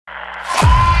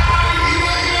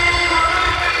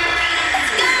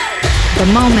The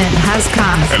moment has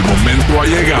come. El momento ha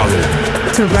llegado.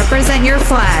 To represent your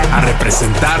flag. A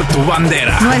representar tu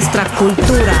bandera. Nuestra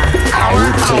cultura.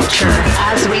 Our culture.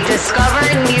 As we discover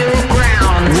new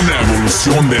ground. Una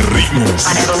evolución de ritmos.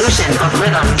 An evolution of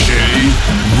rhythm.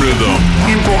 J-Rhythm.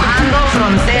 Empujando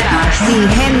fronteras. Mi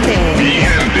gente.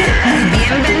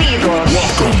 Bienvenidos.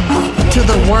 Welcome. To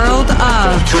the world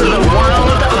of. To the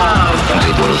world of.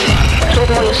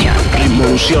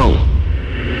 Ritmolución.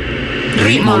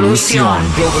 Ritmolución.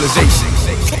 Globalization.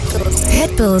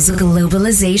 Pitbull's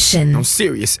Globalization. On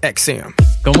Sirius XM.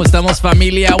 ¿Cómo estamos,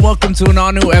 familia? Welcome to an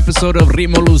all-new episode of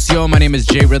Ritmolución. My name is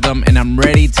J-Rhythm, and I'm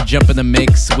ready to jump in the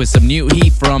mix with some new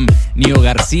heat from Neo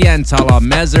Garcia and Tala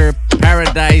Mezer,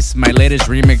 Paradise, my latest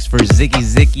remix for Ziggy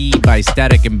Ziggy by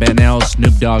Static and Ben L,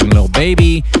 Snoop Dogg and Lil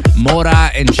Baby,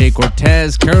 Mora and Jay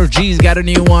Cortez, Karol G's got a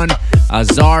new one,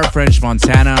 Azar, French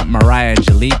Montana, Mariah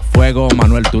Angelique, Fuego,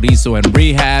 Manuel Turizo, and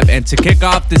Rehab. And to kick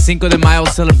off the Cinco de Mayo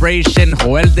celebration,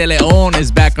 Joel De Leon is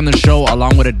back on the show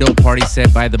along with a dope party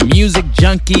set by the Music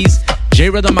Junkies.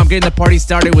 J-Rhythm, I'm getting the party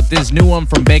started with this new one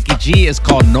from Becky G. It's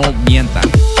called No Mientan.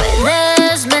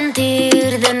 Puedes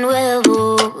mentir de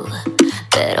nuevo,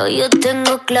 pero yo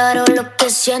tengo claro lo que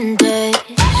sientes.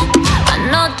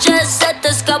 Anoche se te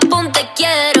escapó un te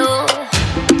quiero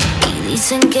y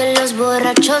dicen que los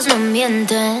borrachos no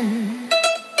mienten.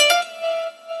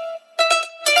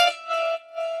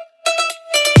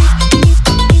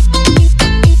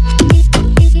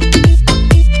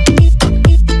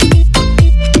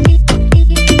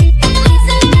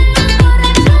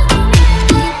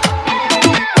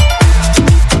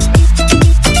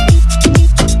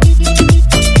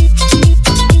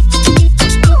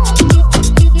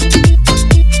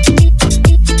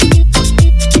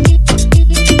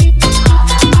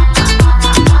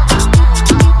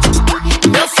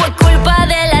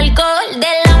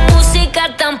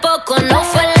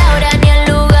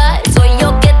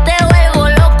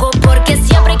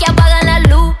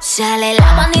 Sale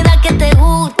la bandida que te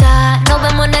gusta, nos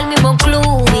vemos en el mismo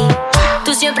club y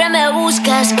tú siempre me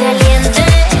buscas caliente.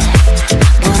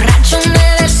 Borracho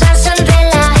me besas ante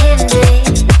la gente,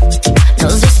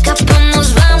 nos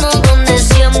escapamos, vamos donde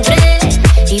siempre.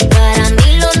 Y para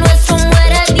mí lo nuestro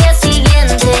muere al día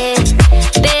siguiente,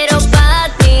 pero para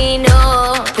ti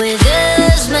no.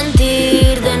 Puedes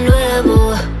mentir de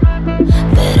nuevo,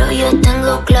 pero yo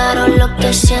tengo claro lo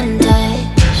que sientes.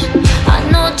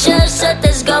 Anoche se te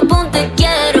escapó un te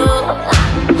quiero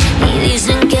y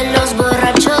dicen que los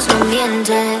borrachos no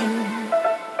mienten.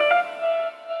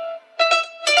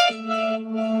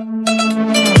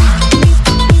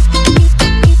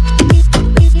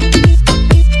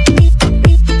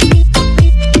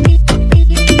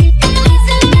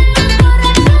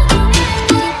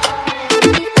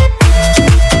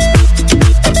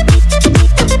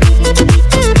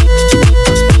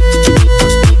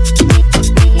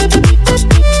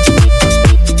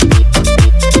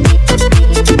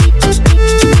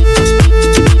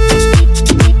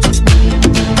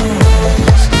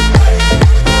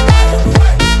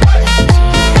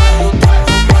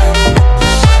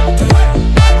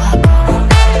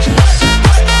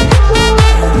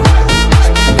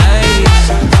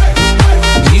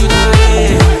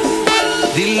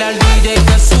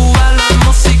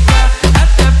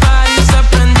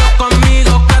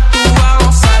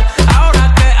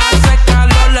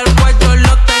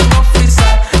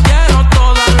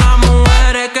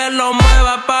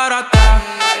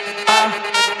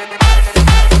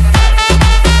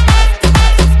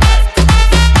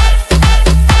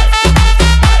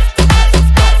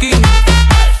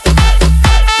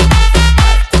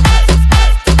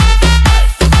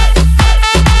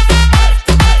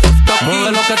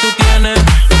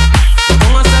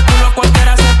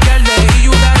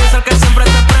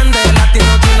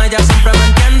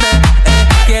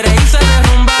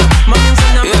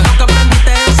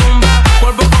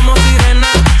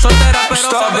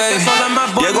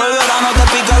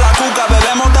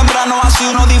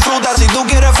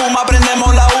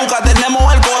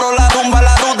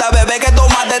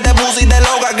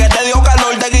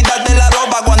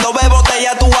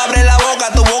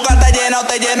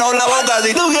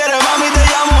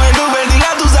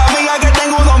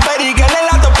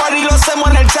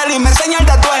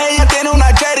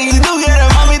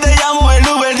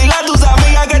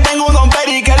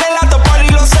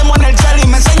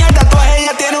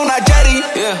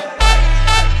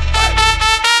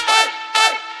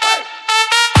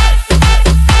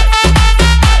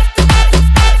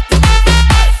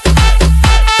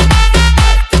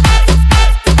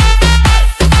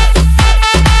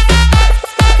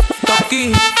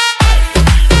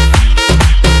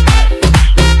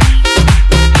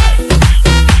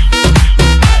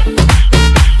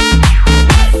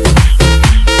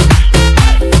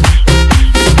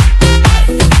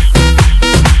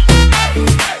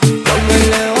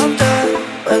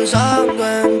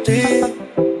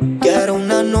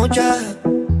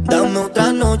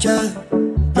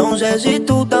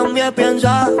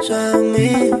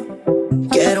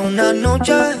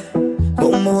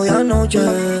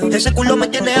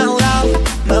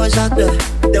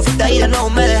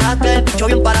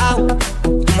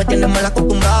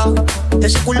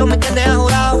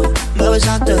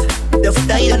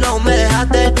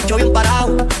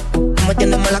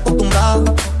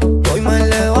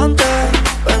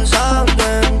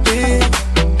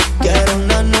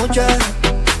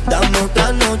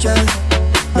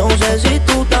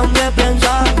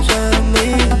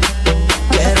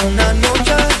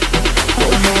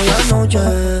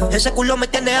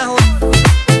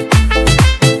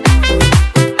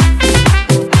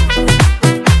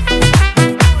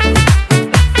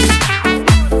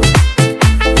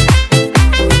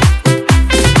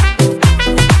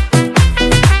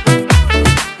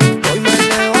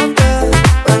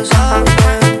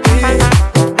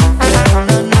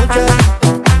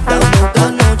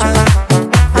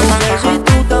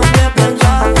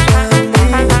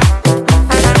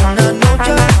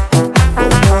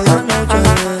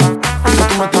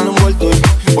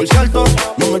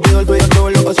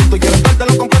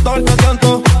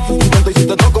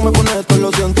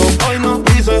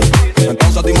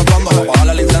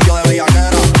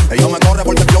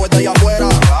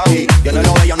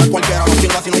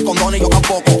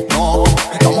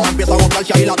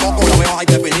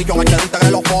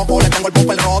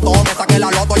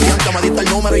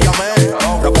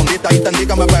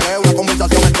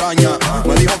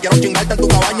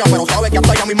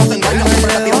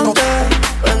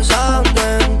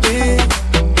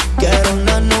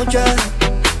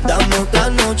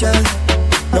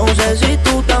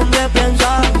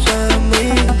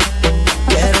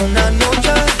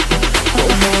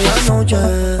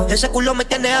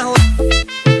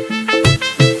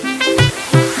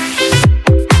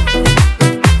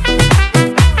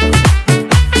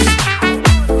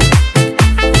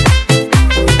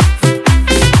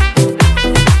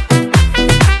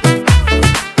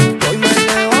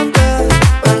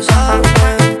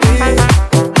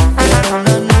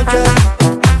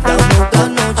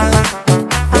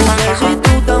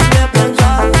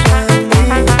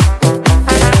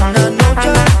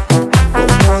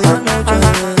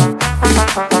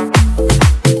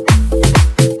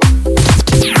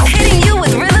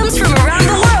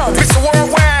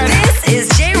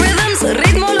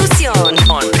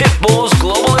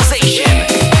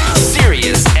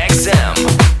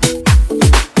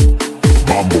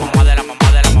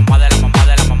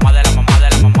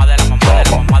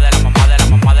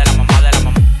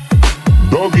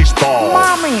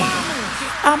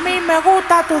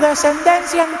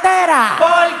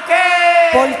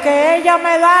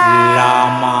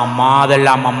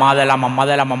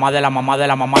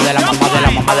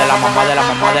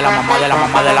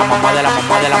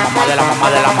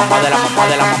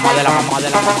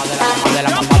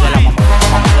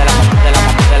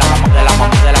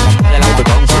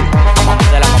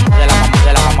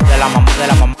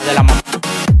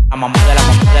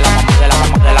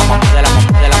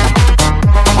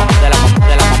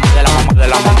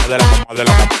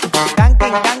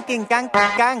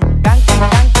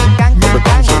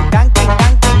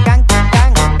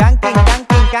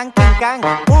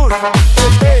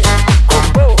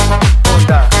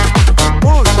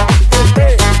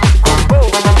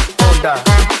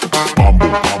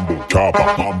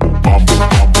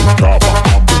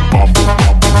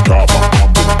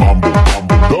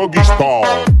 Doggy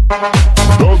style.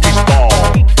 Doggy style.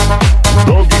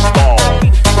 Doggy style.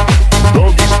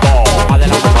 Doggy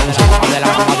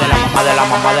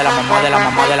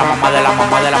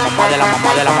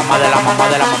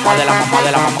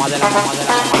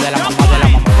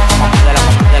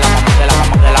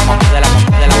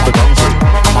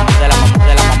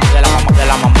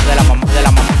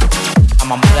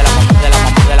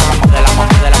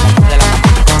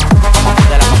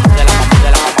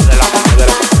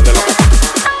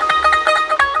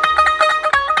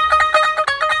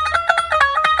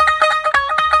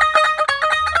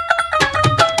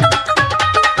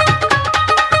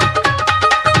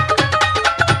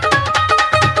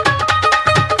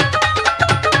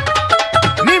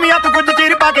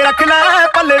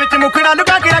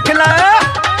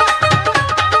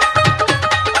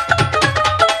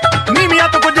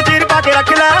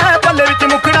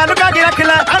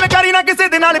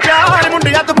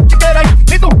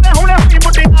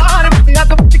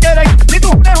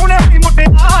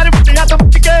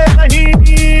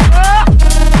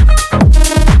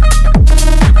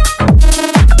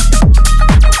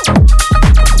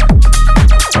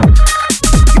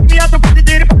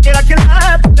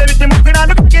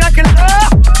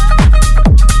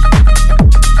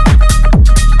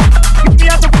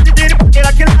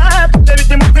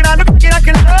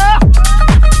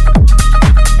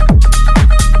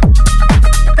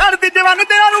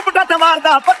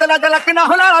हारता पतला जलकना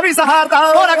होना भी सहारता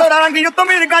होरा गोरा रंगी युत्तो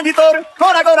मेरे कांजी तोर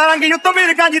होरा गोरा रंगी युत्तो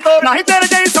मेरे कांजी तोर नहीं तेरे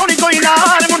जैसी सोनी कोई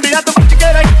नार मुंडिया तो बच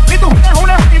के रही नी तू हुने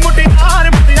हुने मुंडी नार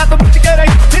मुंडिया तो बच के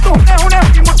रही नी तू हुने हुने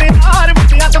मुंडी नार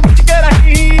मुंडिया तो बच के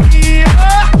रही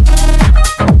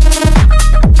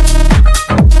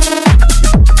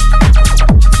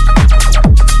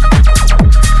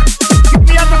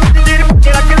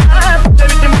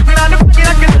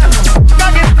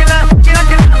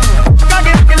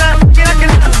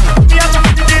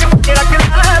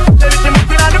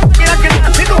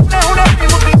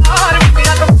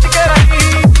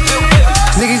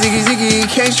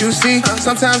You see,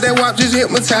 sometimes that WAP just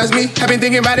hypnotize me. I've been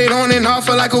thinking about it on and off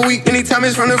for like a week. Anytime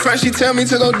it's from the front, she tell me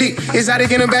to go deep.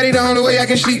 Exotic in a baddie, the only way I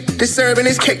can sleep. Disturbing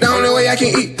this cake, the only way I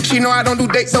can eat. She know I don't do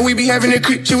dates, so we be having a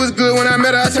creep. She was good when I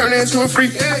met her, I turned her into a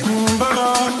freak.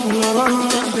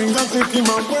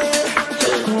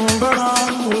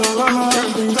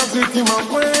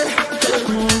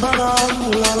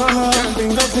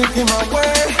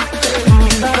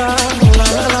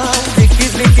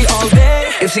 Sticky all day.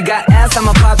 If she got ass,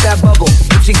 I'ma pop that bubble.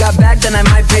 If she got back, then I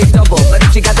might pay double. But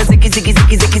if she got the zicky, zicky,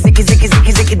 zicky, zicky, zicky, zicky,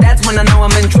 zicky, zicky, that's when I know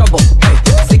I'm in trouble. Hey,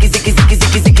 zicky, zicky, zicky,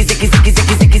 zicky, zicky, zicky, zicky,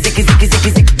 zicky, zicky, zicky, zicky,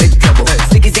 zicky, zicky, big trouble.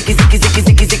 Zicky, zicky, zicky, zicky,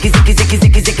 zicky, zicky, zicky, zicky,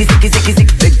 zicky, zicky, zicky, zicky,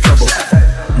 zicky, big trouble.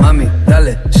 Mommy,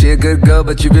 dale, she a good girl,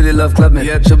 but you really love clubbing.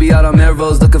 She'll be out on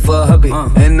Melrose looking for a hubby.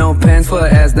 Ain't no pants for her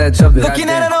ass that chubby. Looking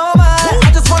at it all mine,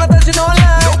 I just wanna touch you all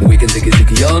night. We can zicky,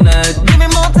 zicky all night. Give me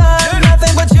more time,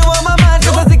 nothing but you on my mind.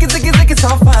 Cause the zicky, zicky, zicky so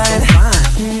fine.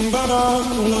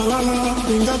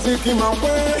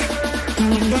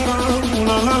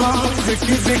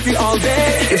 Zicky all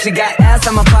day. If she got ass,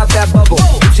 I'ma pop that bubble.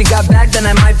 If she got back, then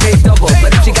I might pay double.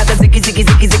 But if she got the zicky, zicky,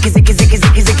 zicky, zicky, zicky, zicky,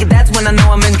 zicky, zicky, that's when I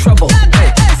know I'm in trouble. Hey,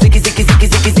 zicky, zicky, zicky,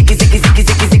 zicky, zicky, zicky, zicky,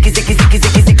 zicky, zicky, zicky, zicky,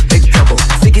 zicky, zicky, big trouble.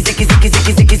 Zicky, zicky, zicky,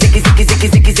 zicky, zicky, zicky, zicky,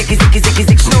 zicky, zicky, zicky, zicky, zicky,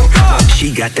 zicky, She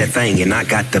got that thing and I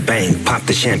got the bang. Pop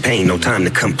the champagne, no time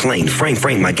to complain.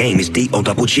 Frame, my game is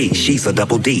D-O-double-G. She's a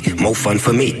double D, more fun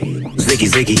for me. Ziggy,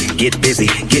 ziggy, get busy,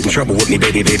 get in trouble with me,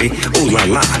 baby, baby. Ooh la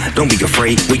la, don't be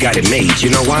afraid, we got it made. You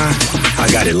know why? I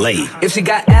got it laid. If she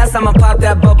got ass, I'ma pop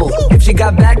that bubble. If she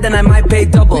got back, then I might pay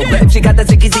double. But if she got that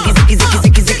zicky, zicky, zicky, zicky,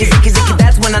 zicky, zicky, zicky, zicky,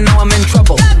 that's when I know I'm in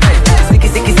trouble. Hey, zicky,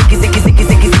 zicky, zicky, zicky, zicky,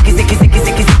 zicky, zicky, zicky, zicky,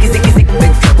 zicky, zicky, zicky, zicky,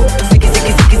 big trouble. Zicky,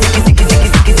 zicky, zicky, zicky,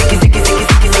 zicky, zicky, zicky, zicky, zicky,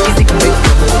 zicky, zicky, zicky, big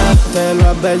trouble. Te lo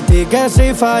advertí que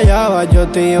si fallaba yo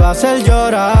te iba a hacer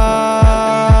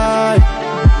llorar.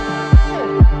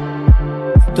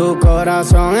 Tu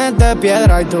corazón es de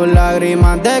piedra y tus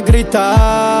lágrimas de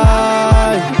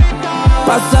cristal.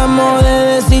 Pasamos de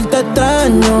decirte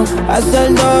extraño a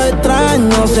ser dos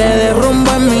extraños. Se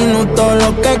derrumba en minutos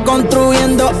lo que construí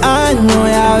en 2 años.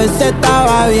 Y a veces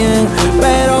estaba bien,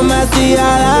 pero me hacía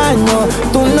daño.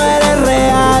 Tú no eres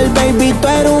real, baby, tú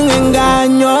eres un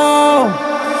engaño.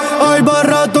 Hoy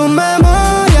borro tu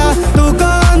memoria, tu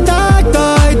contacto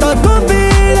y todos tus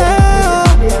videos.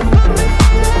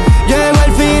 Llego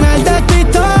al final de esta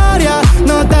historia,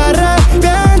 no te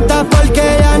arrepientas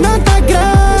porque ya no te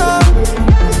creo.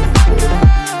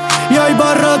 Y hoy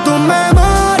borro tu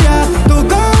memoria, tu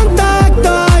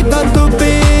contacto y todos tus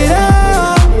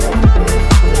videos.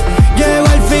 Llego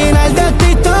al final de esta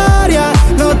historia,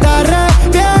 no te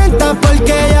arrepientas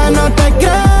porque ya no te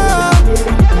creo.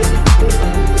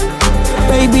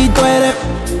 Baby, tú eres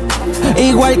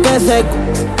igual que ese.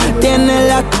 Tienes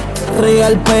la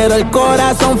real, pero el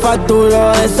corazón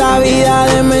facturó esa vida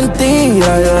de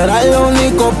mentira. Yo era lo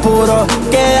único puro.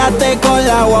 Quédate con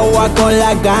la guagua, con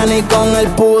la gana y con el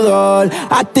pudor.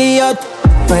 A ti yo,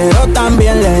 pero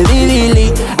también le di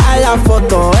Lili a la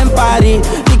foto en París.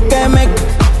 Y que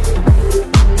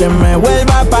me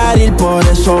vuelva a parir. Por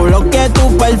eso bloqueé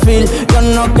tu perfil. Yo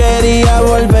no quería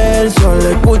volver, solo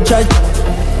escuchar.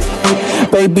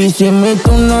 Baby, sin mí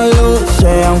tú no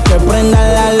luces, aunque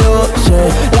prendan las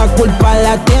luces. La culpa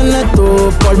la tienes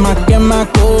tú, por más que me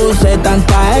acuse.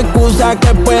 Tantas excusas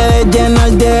que puedes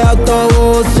llenar de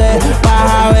autobuses.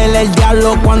 Vas a ver el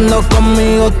diablo cuando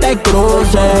conmigo te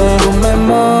cruces. Tu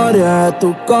memoria,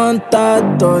 tu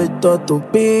contacto y todos tus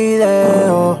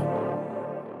videos.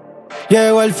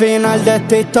 Llegó el final de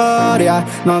esta historia,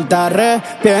 no te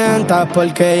arrepientas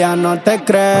porque ya no te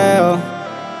creo.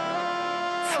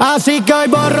 Así que hoy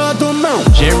borro tu mouth.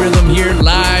 J-Rhythm here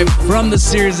live from the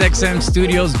Sirius XM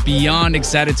studios. Beyond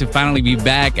excited to finally be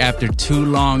back after 2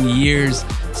 long years.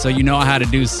 So you know how to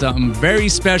do something very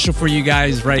special for you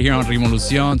guys right here on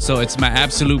Ritmolución. So it's my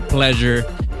absolute pleasure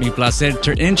Mi placer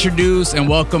to introduce and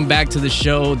welcome back to the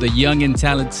show the young and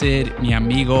talented mi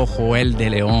amigo Joel De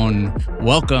Leon.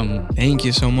 Welcome. Thank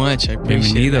you so much. I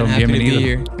appreciate it. I'm happy to be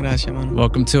here. Gracias, man.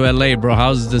 Welcome to LA, bro.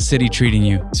 How's the city treating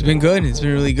you? It's been good. It's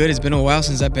been really good. It's been a while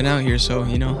since I've been out here, so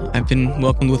I've been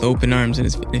welcomed with open arms, and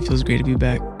it feels great to be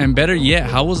back. And better yet,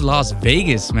 how was Las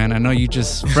Vegas, man? I know you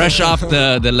just fresh off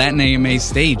the Latin AMA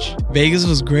stage. Vegas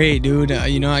was great, dude.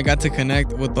 I got to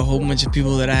connect with a whole bunch of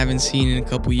people that I haven't seen in a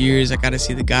couple years. I got to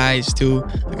see the guys too.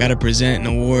 I got to present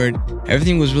an award.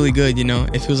 Everything was really good.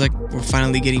 It feels like we're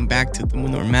finally getting back to the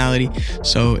normality.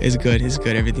 So it's good. It's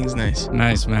good. Everything's nice.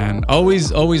 Nice, man.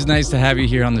 Always nice to have you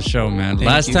here on the show, man.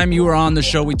 Last time you were on the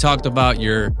show, we talked about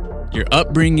your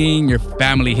upbringing, your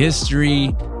family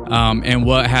history, and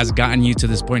what has gotten you to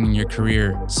this point in your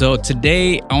career. So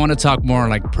today I want to talk more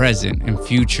like present and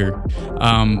future.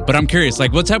 But I'm curious,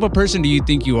 like, what type of person do you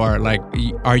think you are? Like,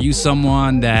 are you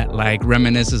someone that like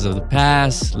reminisces of the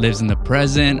past, lives in the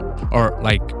present, or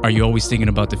like, are you always thinking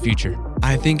about the future?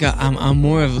 I think I'm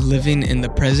more of living in the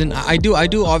present. I do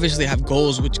obviously have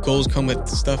goals, which goals come with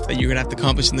stuff that you're gonna have to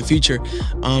accomplish in the future.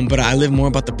 But I live more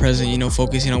about the present,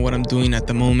 focusing on what I'm doing at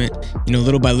the moment,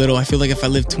 little by little. I feel like if I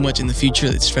live too much in the future,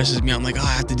 it stresses me out. I'm like, I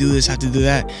have to do this, I have to do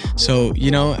that. So,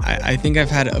 I think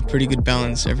I've had a pretty good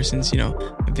balance ever since,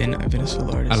 I've been a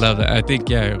solo artist. I love that. I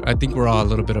think we're all a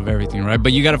little bit of everything, right?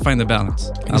 But you got to find the balance.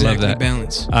 Exactly, I love that.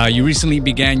 Balance. You recently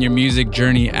began your music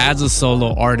journey as a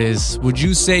solo artist. Would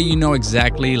you say you know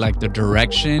exactly like the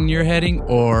direction you're heading,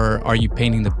 or are you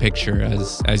painting the picture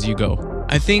as you go?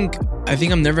 I think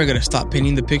I'm never gonna stop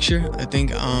painting the picture. I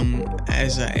think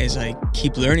as I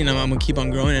keep learning, I'm gonna keep on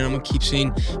growing, and I'm gonna keep seeing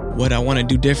what I want to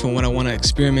do different, what I want to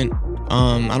experiment.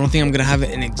 I don't think I'm gonna have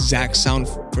an exact sound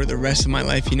for the rest of my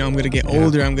life. I'm gonna get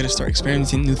older. I'm gonna start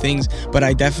experimenting new things. But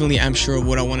I definitely am sure of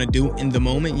what I want to do in the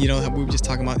moment. How we were just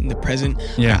talking about in the present.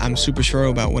 Yeah, I'm super sure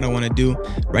about what I want to do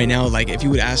right now. Like, if you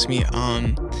would ask me,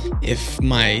 if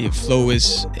my flow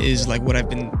is like what I've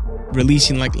been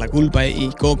releasing, like La Culpa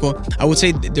y Coco, I would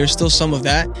say there's still some of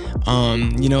that,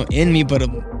 in me. But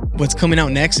what's coming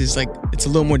out next is like, it's a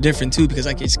little more different too, because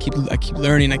I keep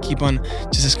learning. I keep on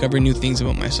just discovering new things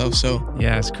about myself. So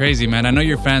yeah, it's crazy, man. I know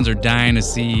your fans are dying to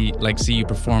see you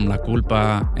perform La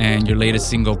Culpa and your latest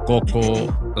single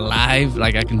Coco live.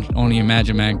 Like, I can only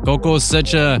imagine, man. Coco is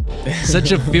such a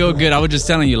feel good. I was just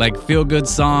telling you, like, feel good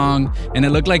song, and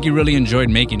it looked like you really enjoyed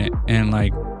making it and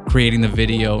like creating the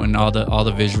video and all the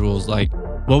visuals. Like,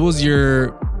 what was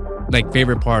your like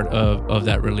favorite part of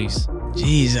that release?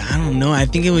 Jeez, I don't know. I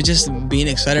think it was just being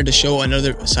excited to show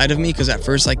another side of me, because at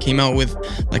first I came out with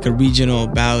like a regional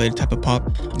ballad type of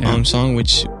pop song,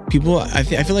 which people, I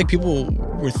feel like people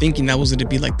were thinking that was going to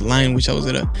be like the line which I was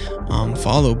going to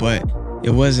follow, but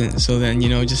it wasn't. So then,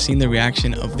 just seeing the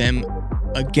reaction of them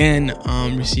again,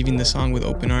 receiving the song with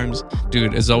open arms.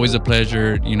 Dude, it's always a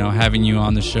pleasure, having you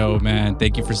on the show, man.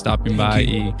 Thank you for stopping by.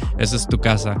 Y esa es tu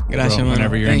casa. Gracias, bro,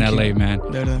 whenever you're Thank in LA, you. man.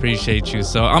 Appreciate you.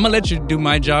 So I'm gonna let you do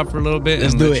my job for a little bit.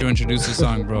 Let's and do let it. you introduce the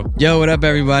song, bro. Yo, what up,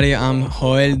 everybody? I'm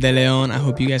Joel De Leon. I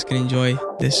hope you guys can enjoy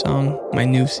this song, my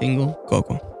new single,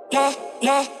 Coco.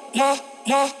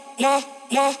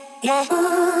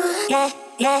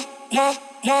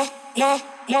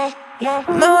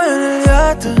 Me voy en el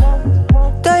yate,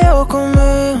 te llevo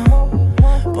conmigo.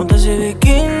 Ponte ese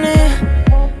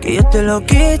bikini, que yo te lo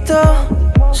quito.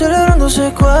 Celebrando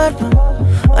ese cuerpo,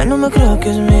 ay, no me creo que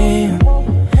es mío.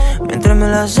 Miéntrame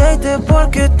el aceite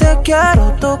porque te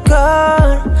quiero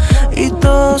tocar. Y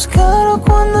todo es caro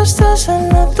cuando estás al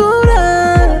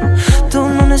natural. Tú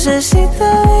no necesitas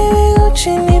baby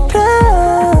Gucci ni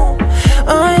Prada.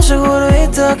 Ay, esa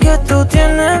gordita que tú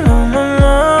tienes, no,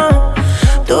 mamá.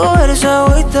 Tú eres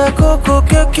agüita de coco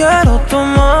que quiero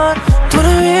tomar. Tú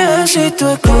eres mi besito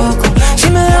de coco. Si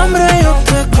me da hambre yo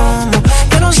te como.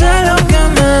 Que no sé lo que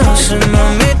me hace,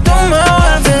 mami, tú me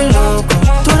vuelves loco.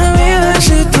 Tú eres mi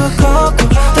besito de coco.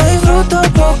 Te disfruto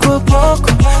poco a poco.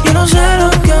 Yo no sé lo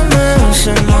que me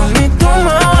hace, mami, tú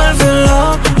me vuelves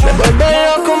loco. Me vuelves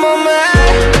loco, mami.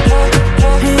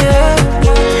 Yeah.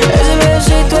 Ese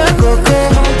besito de coco.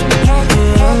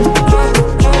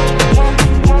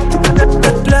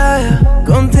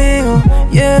 Contigo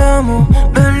llegamos,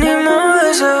 venimos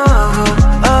desde abajo.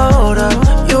 Ahora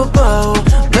yo pago,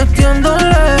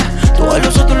 metiéndole. Tú a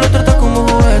los otros lo tratas como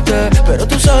juguete, pero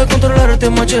tú sabes controlar este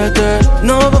machete.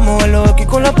 Nos vamos a verlo aquí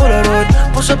con la Polaroid.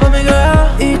 Posa pa' mi girl.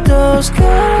 Y todo es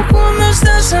caro cuando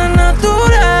estás al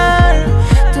natural.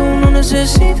 Tú no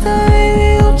necesitas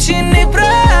baby Gucci ni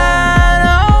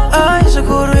Prada. Ay, esas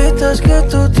curvitas que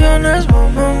tú tienes,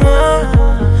 mamá.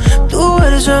 Tú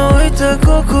eres agüita de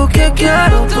coco que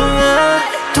quiero tomar.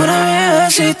 Tú tú eres mi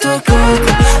besito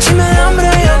coco. Si me da hambre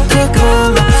yo te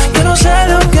como. Yo no sé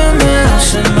lo que me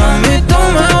hace, mami, tú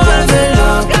me vuelves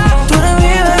loco. Tú eres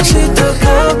mi besito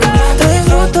coco, te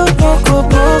disfruto poco a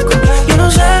poco. Yo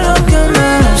no sé lo que me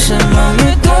hace,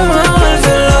 mami, tú me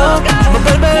vuelves loco. Me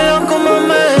vuelves loco,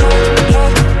 mami.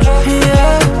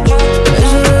 Yeah,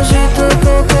 ese besito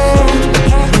coco.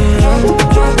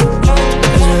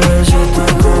 Ese besito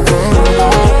coco.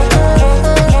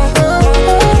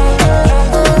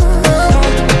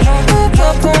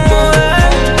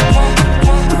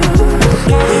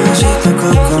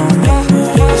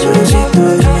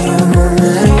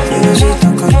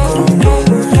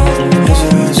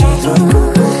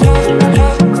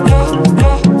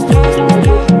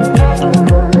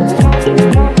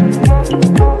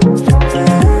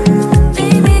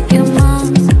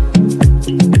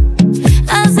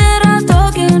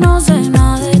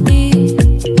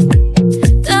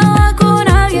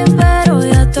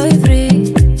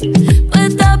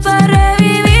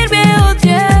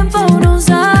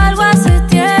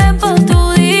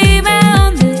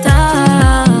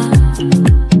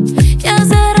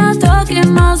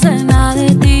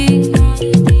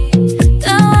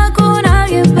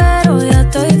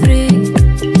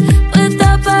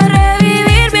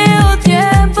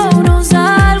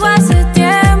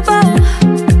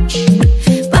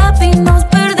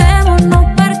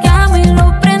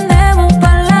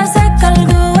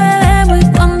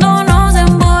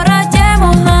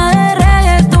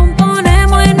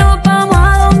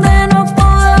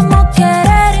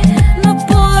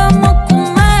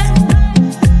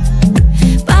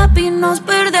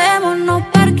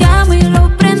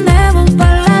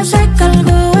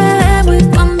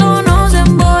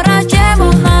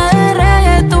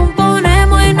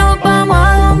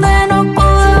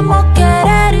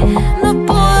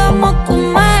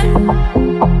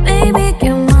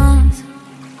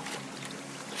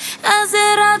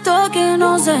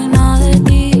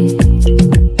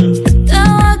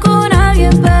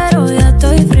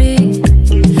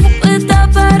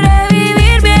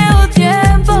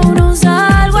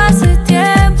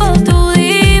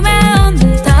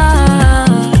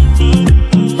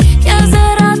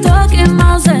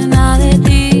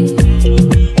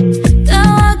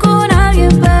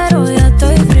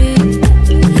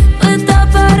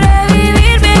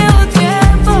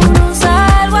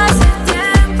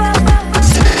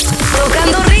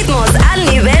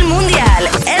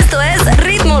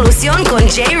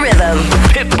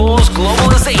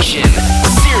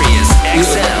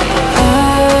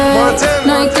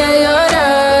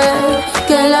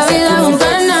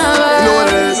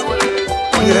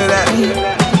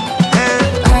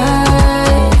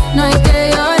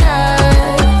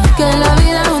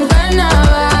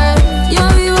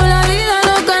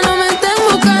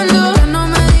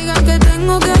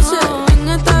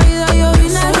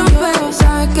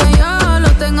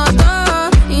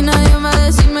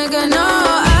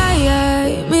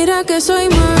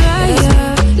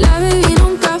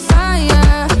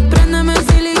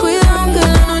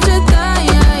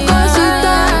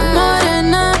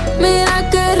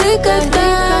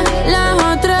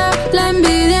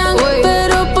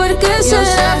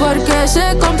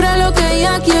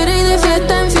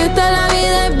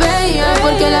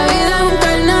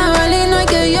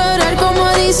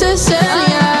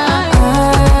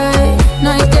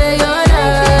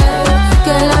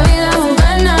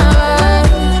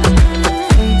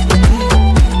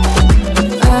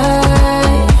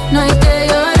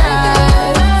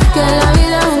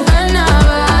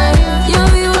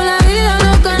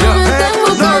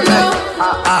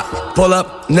 Pull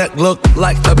up, neck look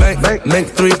like a bank.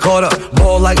 Mink 3/4,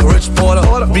 ball like Rich Porter.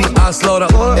 Beat I slaughter.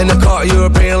 In the car,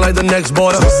 European like the next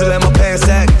border. Still in my pants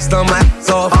sack, stun my ass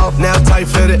off. Now tight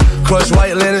fitted, crush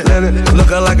white linen.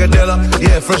 Looking like a dealer,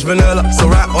 yeah, fresh vanilla. So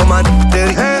rap on my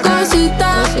ditty.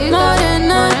 Cosita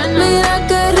morena, mira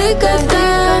qué rica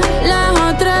está. Las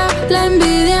otras la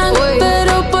envidian,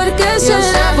 pero ¿por qué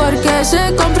será? Porque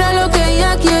se compra lo que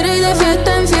ella quiere y de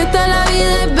fiesta en fiesta la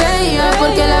vida es bella.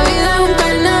 Porque la vida es un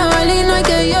carnaval y no hay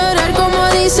que llorar como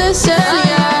dice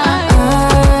Celia.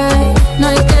 Ay, no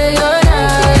hay que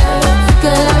llorar,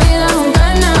 que la vida es un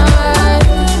carnaval.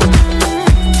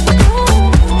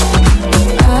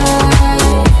 Ay,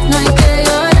 no hay que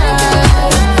llorar,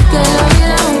 que la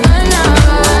vida es un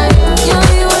carnaval. Yo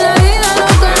vivo la vida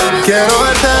loca. Quiero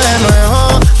verte de nuevo.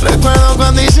 Recuerdo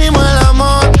cuando hicimos el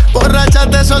amor. Borracha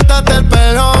te soltaste el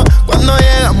pelo.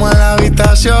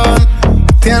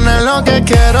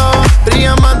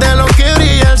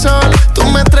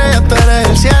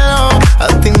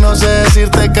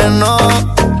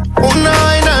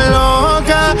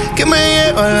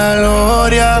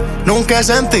 Nunca he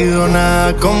sentido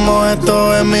nada como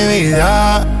esto en mi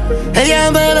vida.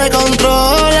 Ella me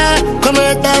descontrola cuando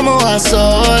estamos a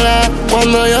solas.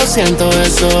 Cuando yo siento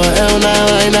eso es una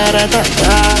vaina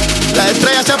ratata. Las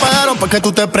estrellas se apagaron porque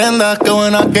tú te prendas. Qué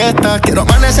buena que estás. Quiero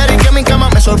amanecer y que mi cama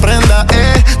me sorprenda.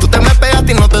 Tú te me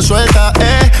pegaste y no te sueltas.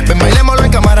 Ven, bailémoslo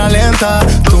en cámara lenta.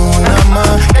 Tú nada más.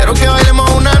 Quiero que bailemos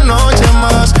una noche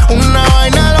más. Una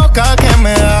vaina loca que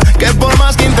me da, que por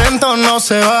más que intento no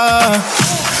se va.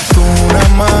 Tú nada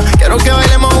más. Quiero que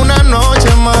bailemos una noche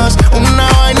más. Una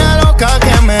vaina loca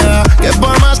que me da, que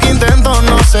por más que intento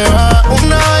no se va.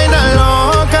 Una vaina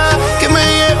loca que me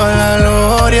lleva a la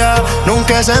gloria.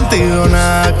 Nunca he sentido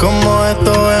nada como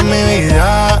esto en mi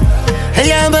vida.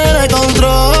 Ella me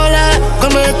descontrola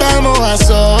cuando estamos a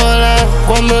solas.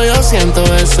 Cuando yo siento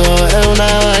eso es una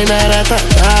vaina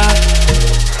ratata.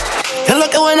 Es lo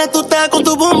que buena tú estás con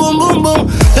tu boom, boom, boom, boom.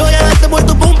 Te voy a darte por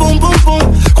tu pum, pum, pum, pum.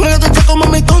 Con ella te echo como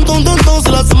mi tum, tum, tum, tum. Si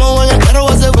lo hacemos voy al carro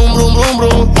va a ser boom, boom, boom,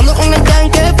 boom. Ando con el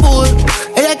tanque full.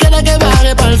 Ella quiere que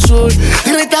baje para el sur.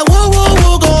 Y grita wow, wow,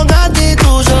 wow con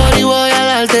actitud. Y voy a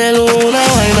darte una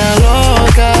vaina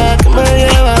loca que me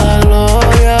lleva a la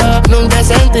gloria. Nunca he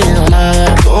sentido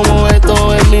nada como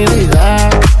esto en mi vida.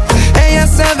 Ella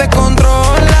se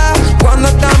descontrola cuando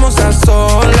estamos a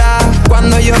solas.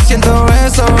 Cuando yo siento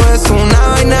eso es una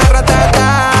vaina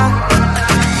ratata.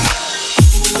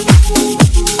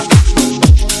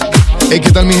 Hey,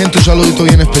 ¿qué tal mi gente? Un saludito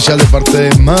bien especial de parte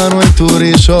de Manuel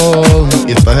Turizo.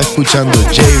 Y estás escuchando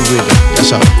J Rhythm, ya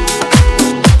sabes.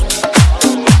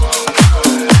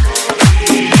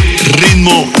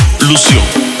 Ritmo Lucio.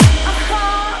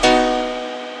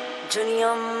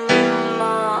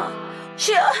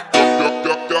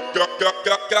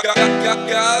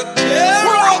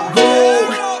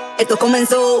 Esto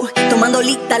comenzó tomando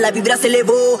lista, la vibra se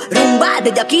elevó. Rumba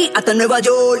desde aquí hasta Nueva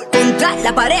York. Contra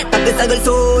la pared hasta que salga el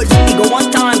sol. Digo one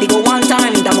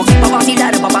time, estamos aquí pa'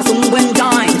 vacilar, pa' pasar un buen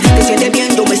time. Te sientes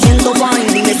bien, yo me siento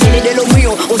fine. Dime si eres de lo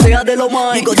mío o sea de lo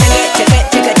mío. Digo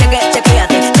chequeate. Chequeate,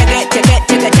 chequeate.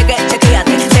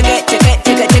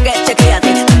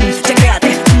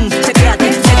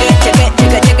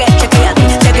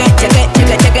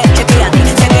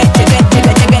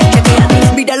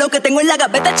 Mira lo que tengo en la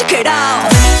gaveta, check it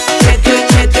out.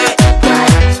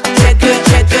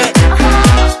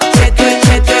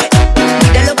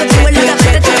 Mira lo que tengo en la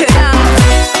gaveta, check it out.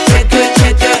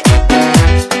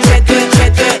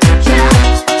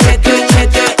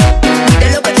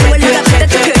 Mira lo que tengo en la gaveta,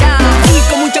 check it out. Y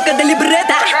como un choque de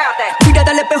libreta, mírate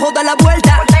al espejo, da la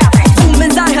vuelta. Un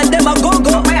mensaje al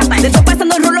demagogo, te estoy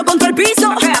pasando el rolo contra el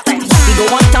piso. Digo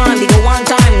one time,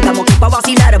 estamos aquí pa'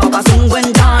 vacilar, pa' pasar un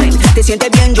buen time. Te sientes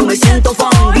bien, yo me siento fan.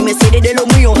 Dime si eres de lo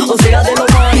mío o sea de lo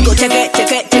mío. Digo chequeate.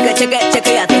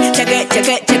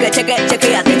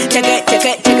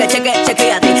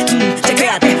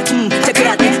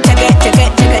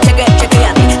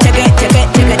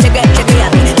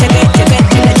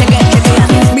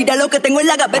 Mira lo que tengo en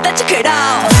la gaveta, check it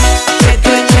out.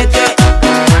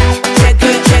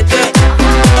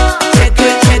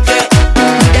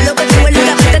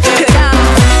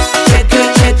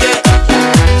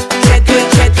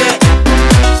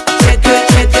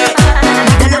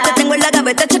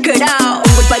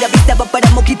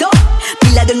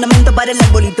 Para el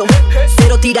arbolito,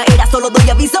 cero tira era, solo doy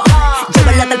aviso.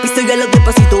 Llévala al piso y a los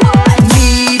despacito.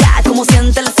 Mira cómo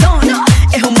siente el son,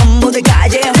 es un mambo de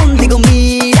callejón. Digo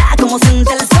mira cómo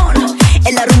siente el son,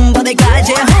 es la rumba de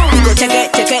callejón. Digo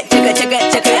chequeate.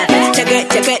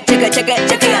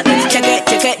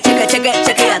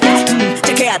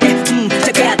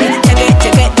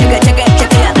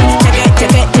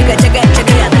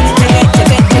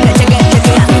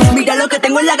 Mira lo que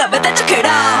tengo en la gaveta, check it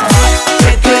out.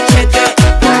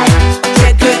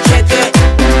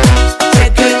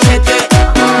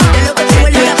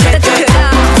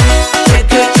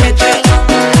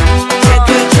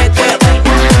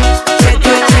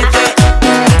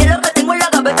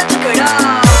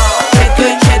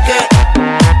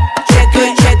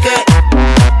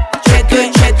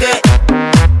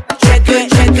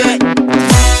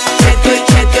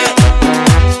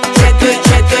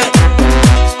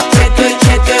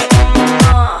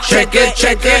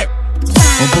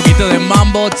 Un poquito de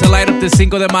mambo to light up the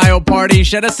Cinco de Mayo party.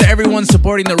 Shout out to everyone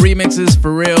supporting the remixes,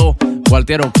 for real.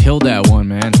 Gualtiero killed that one,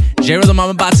 man. J-Rhythm, I'm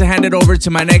about to hand it over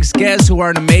to my next guests, who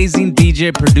are an amazing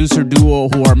DJ producer duo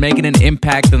who are making an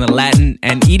impact in the Latin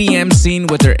and EDM scene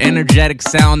with their energetic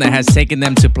sound that has taken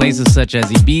them to places such as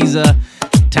Ibiza,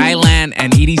 Thailand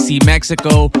and EDC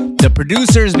Mexico, the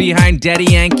producers behind Daddy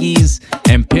Yankees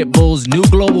and Pitbull's new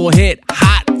global hit,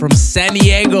 Hot, from San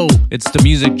Diego. It's the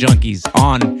Music Junkies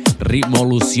on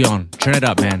Ritmolución. Turn it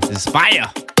up, man. This is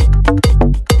fire.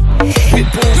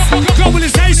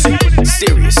 Globalization.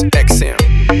 Sirius XM.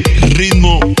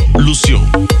 Ritmolución.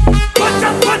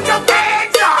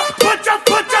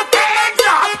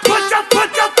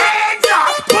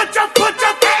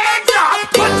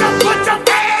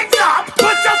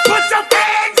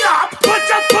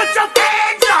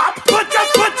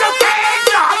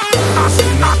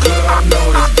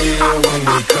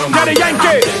 Daddy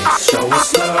Yankee. Show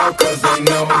us love cause they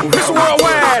know Miss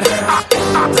Worldwide.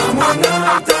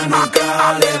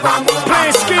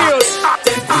 Playing skills.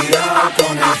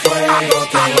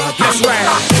 That's right.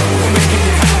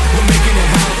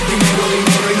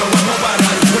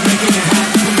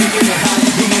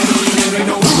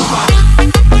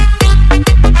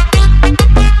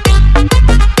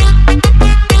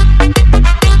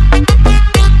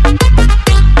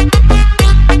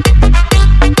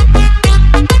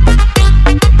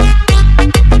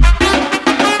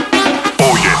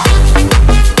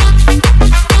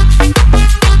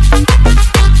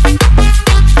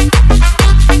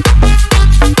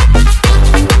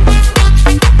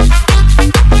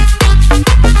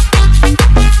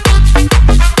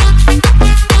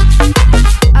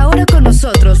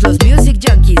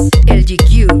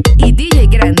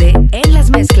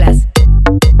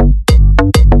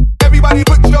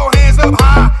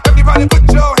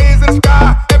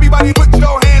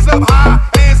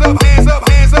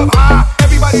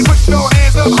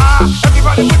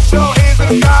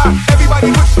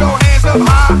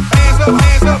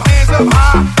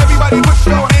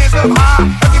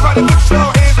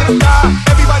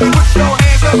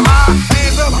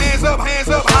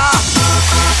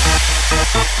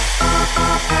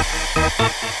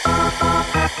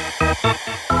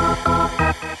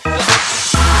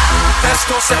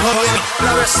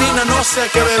 La vecina no sé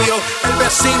qué bebió, el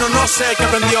vecino no sé qué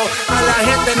prendió, a la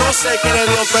gente no sé qué le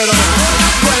dio, pero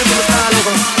todo el mundo está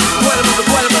loco, todo el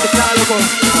mundo está loco,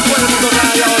 todo el mundo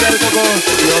rayado del coco.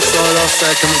 Yo solo sé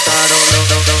que montaron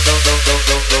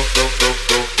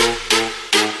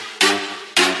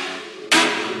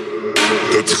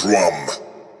The Drum.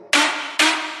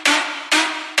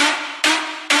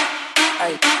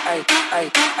 Ay, ay, ay,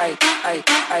 ay, ay,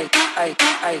 ay, ay,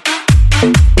 ay.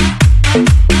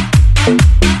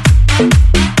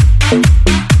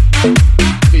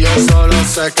 Yo solo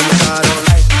sé que montaron.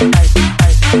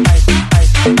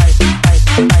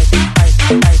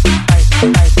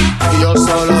 Yo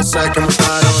solo sé que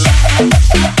montaron.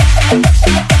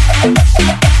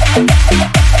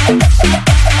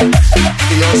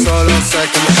 Yo solo sé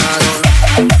que montaron.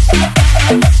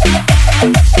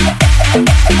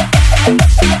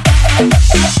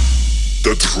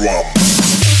 The Drum.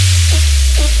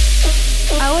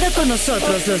 Ahora con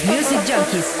nosotros los Music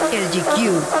Junkies, el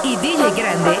GQ y DJ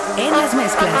Grande en las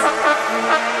mezclas.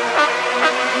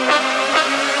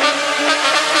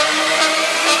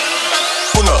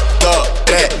 Uno, dos,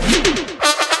 tres.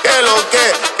 ¿Qué lo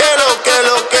que? ¿Qué lo que?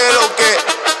 Lo que? Lo que?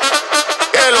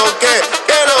 ¿Qué lo que?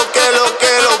 ¿Qué lo que? Lo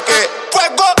que? Lo que?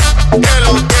 ¡Fuego! ¿Qué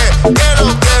lo que? ¿Qué lo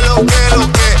que? Lo que? Lo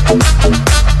que?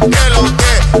 ¿Qué lo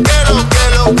que? ¿Qué lo que?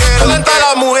 Lo que? ¿Dónde están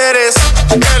las mujeres?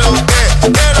 ¿Qué lo que?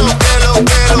 ¿Qué lo que? Lo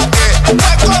que? Lo que?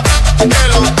 ¡Fuego! ¿Qué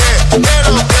lo que? ¿Qué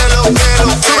lo que? Lo que?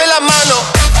 Lo que? Sube la mano.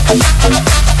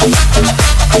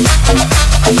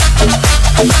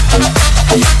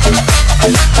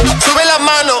 Sube la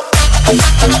mano.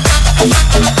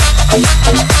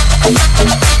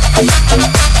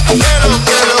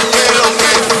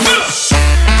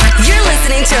 You're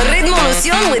listening to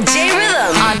Ritmolución with J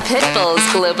Rhythm on Pitbull's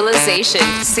Globalization,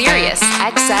 Sirius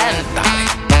XM.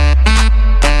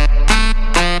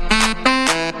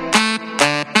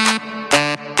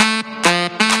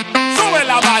 Sube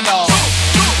la mano.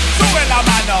 Sube la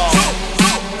mano.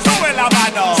 Sube la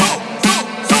mano.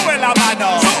 Sube la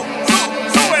mano.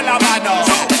 Sube la mano.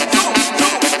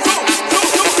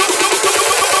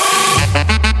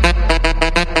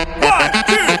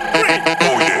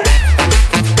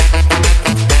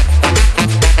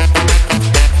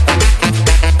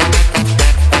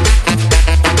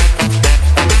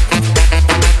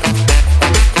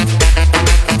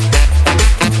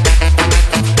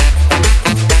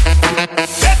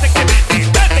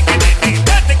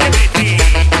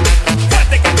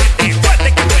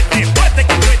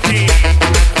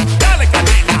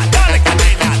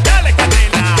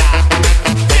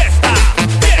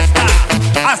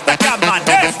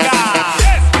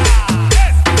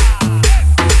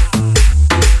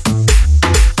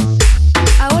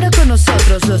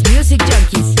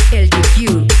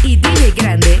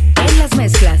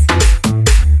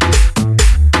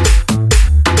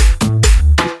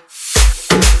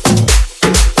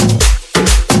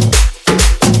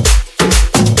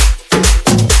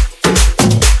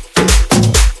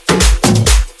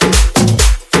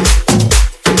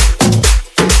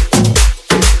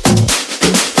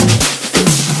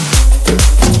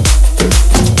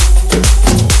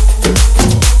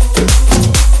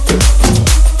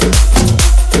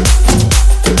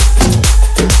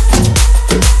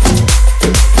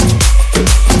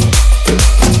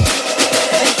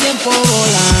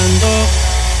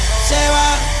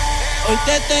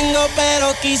 te tengo,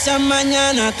 pero quizás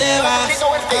mañana te vas.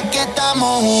 Es que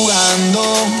estamos jugando.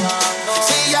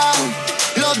 Si ya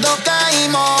los dos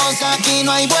caímos, aquí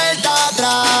no hay vuelta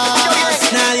atrás.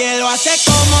 Nadie lo hace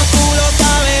como tú lo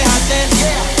sabes hacer.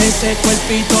 Ese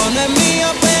cuerpito no es mío,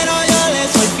 pero yo le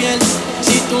soy fiel.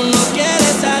 Si tú no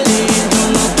quieres salir, yo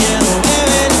no quiero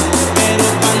beber. Pero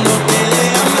cuando te dé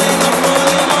hambre no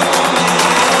podemos comer.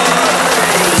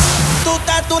 Tu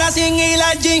estatura sin ir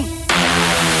al gym.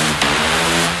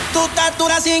 Tu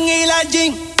estatura sin ir al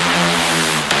gym.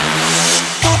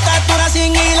 Tu estatura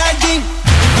sin ir al gym.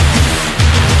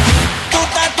 Tu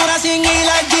estatura sin ir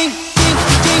al gym.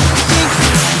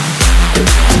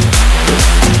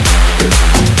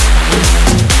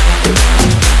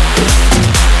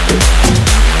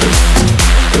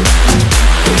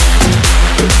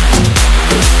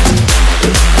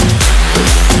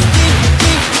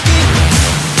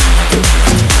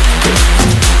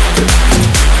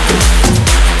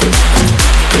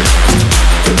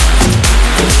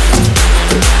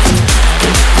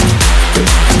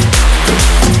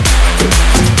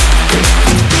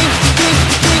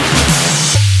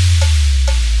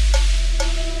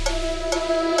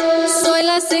 Soy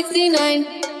la 69,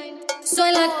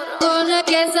 soy la corra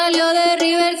que salió de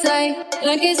Riverside,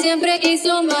 la que siempre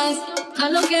quiso más. A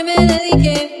lo que me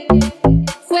dediqué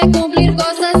fue cumplir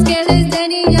cosas que desde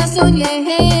niña soñé.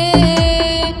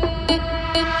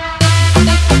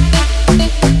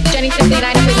 Jenny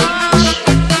 69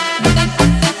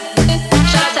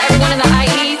 Shout out to everyone in the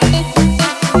IE.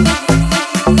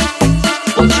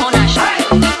 Buchona.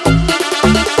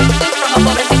 From a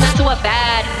pobrecita to a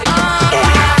bad.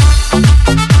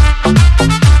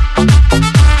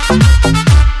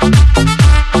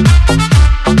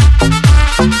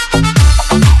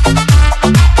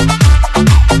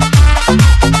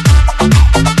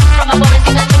 From a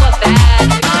pobrecita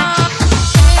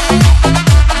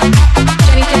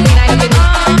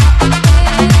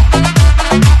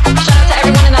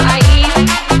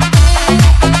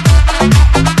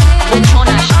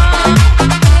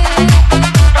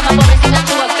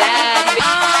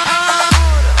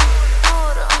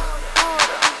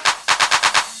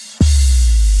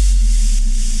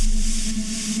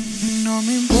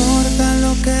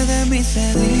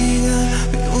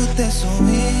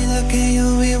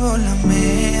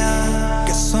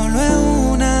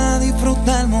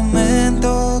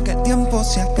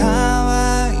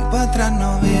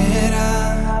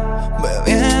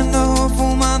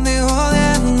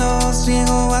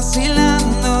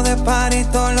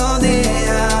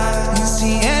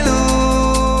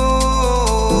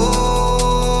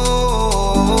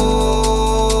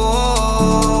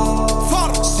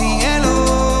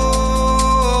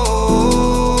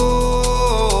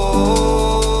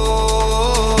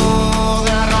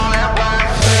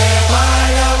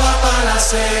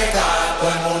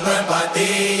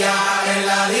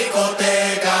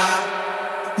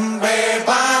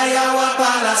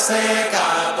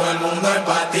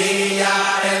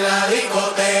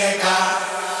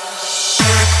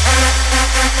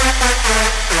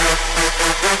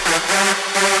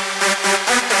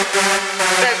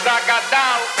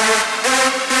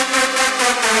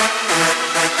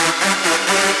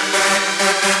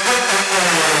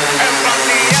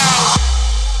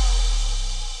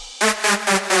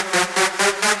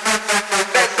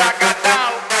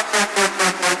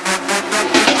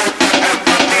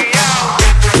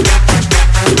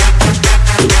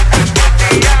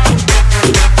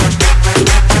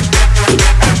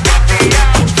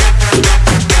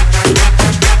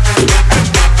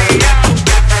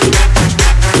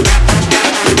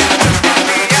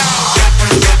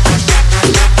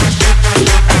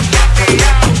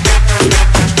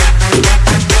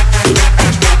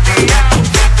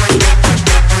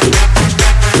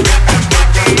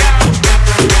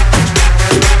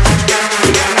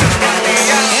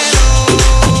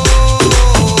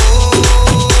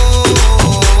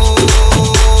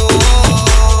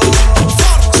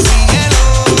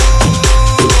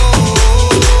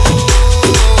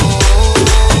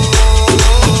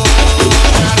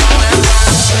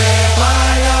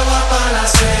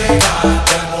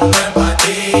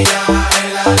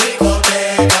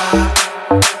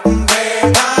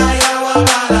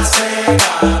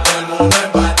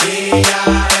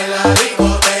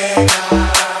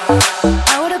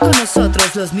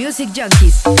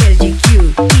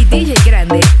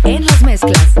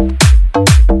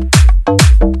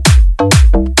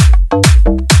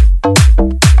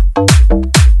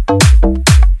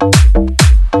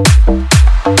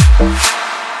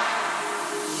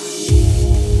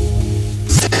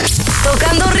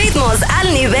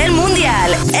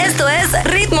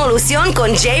Ritmolución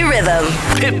con J-Rhythm.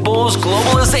 Pitbull's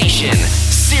Globalization,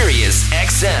 Sirius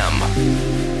XM.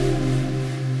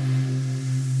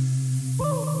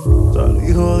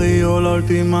 Salí jodido la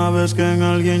última vez que en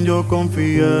alguien yo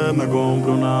confié. Me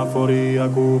compré una foría,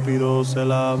 Cupido se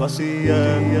la vacié.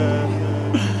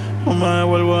 No me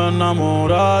vuelvo a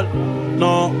enamorar,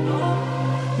 no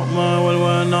me vuelvo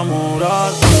a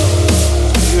enamorar.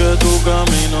 Sigue tu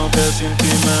camino que sin ti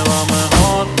me va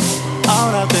mejor.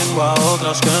 Ahora tengo a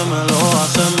otras que me lo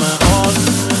hacen mejor.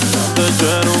 Antes yo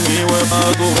era un hijo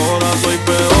para tu joda, soy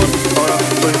peor. Ahora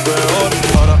soy peor,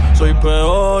 ahora soy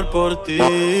peor por ti.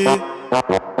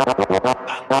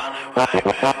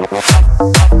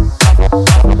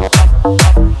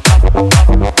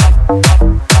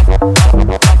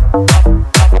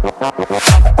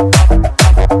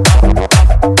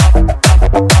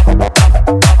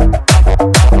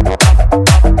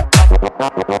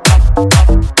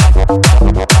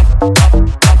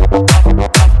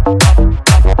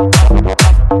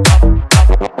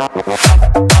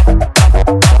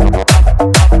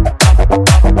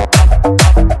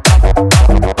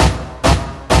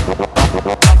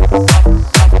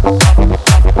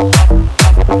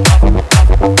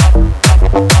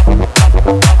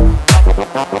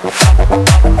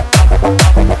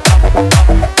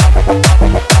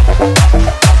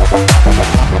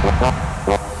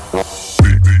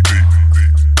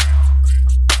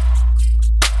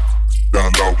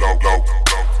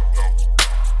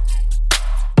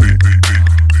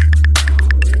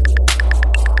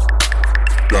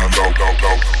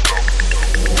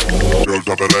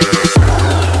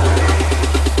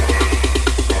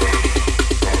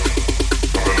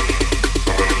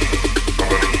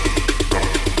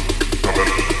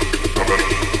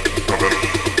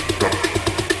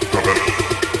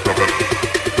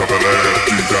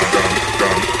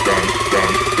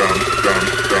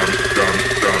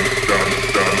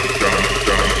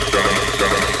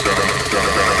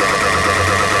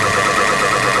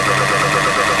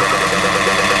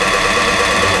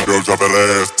 Drop that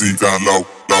ass deep down low,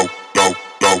 low, low,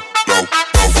 low, low,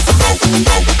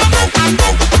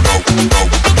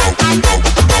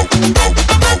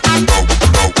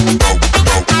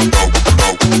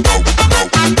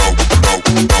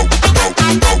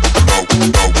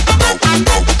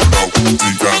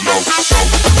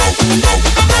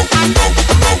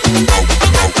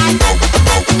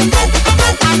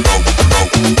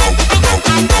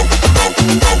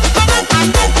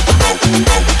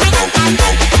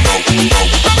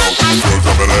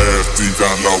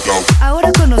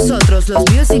 Ahora con nosotros los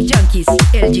Music Junkies,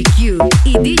 el GQ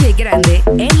y DJ Grande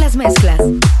en las mezclas.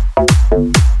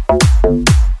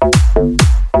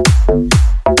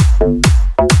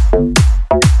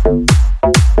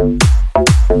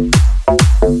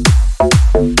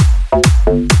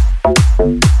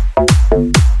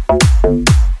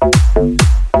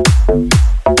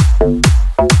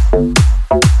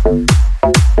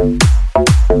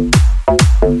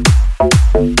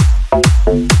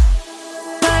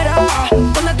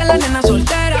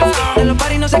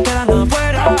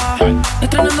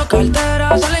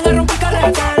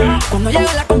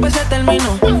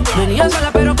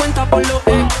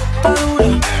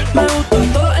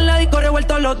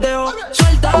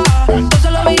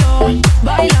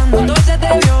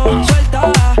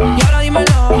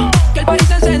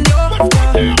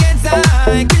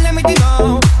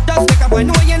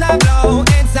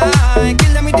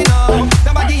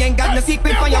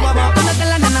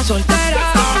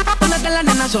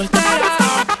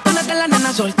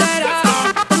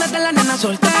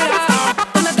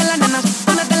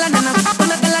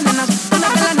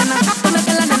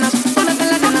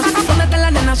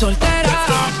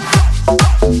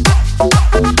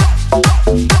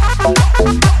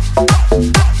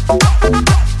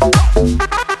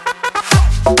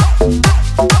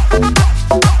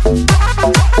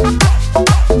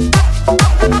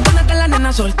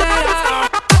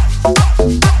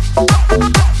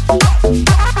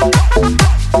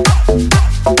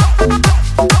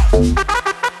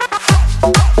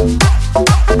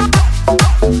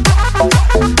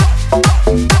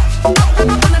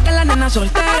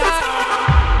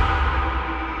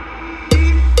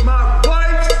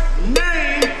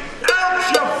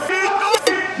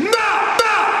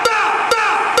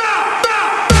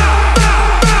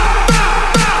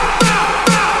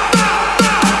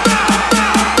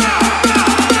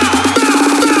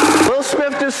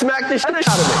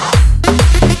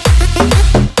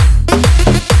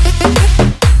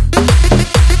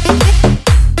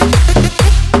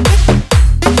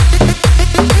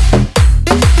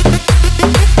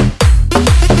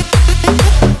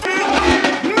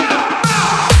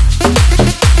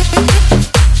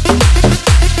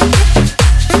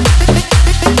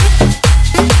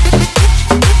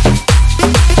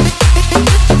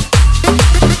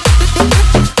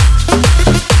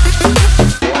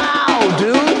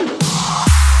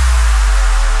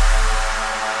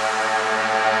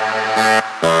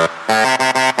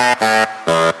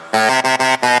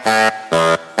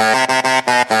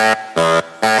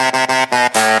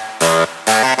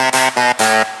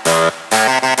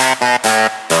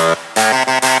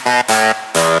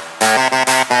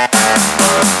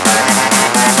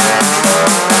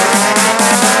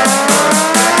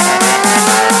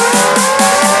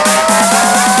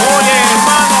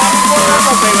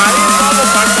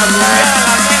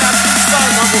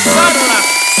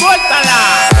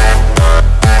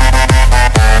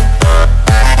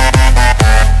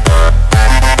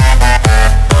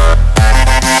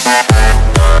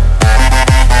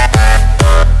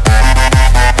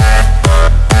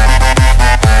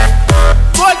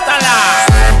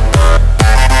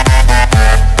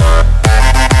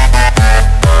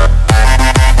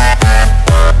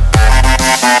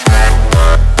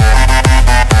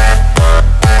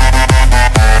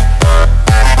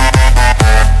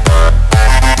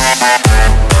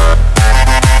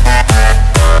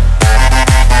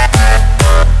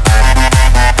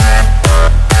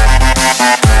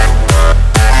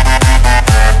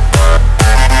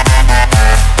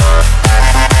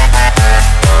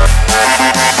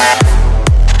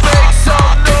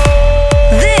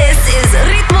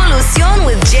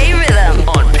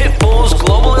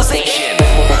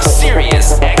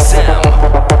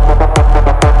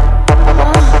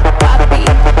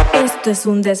 Esto es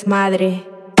un desmadre.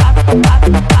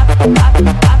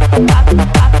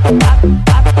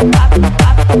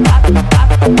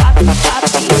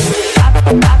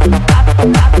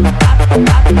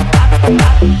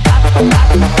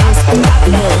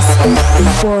 Esto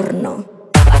es porno.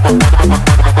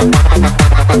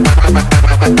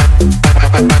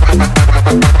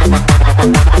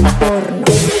 Porno.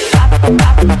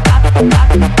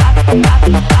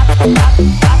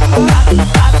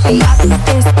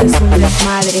 Esto es un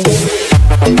desmadre.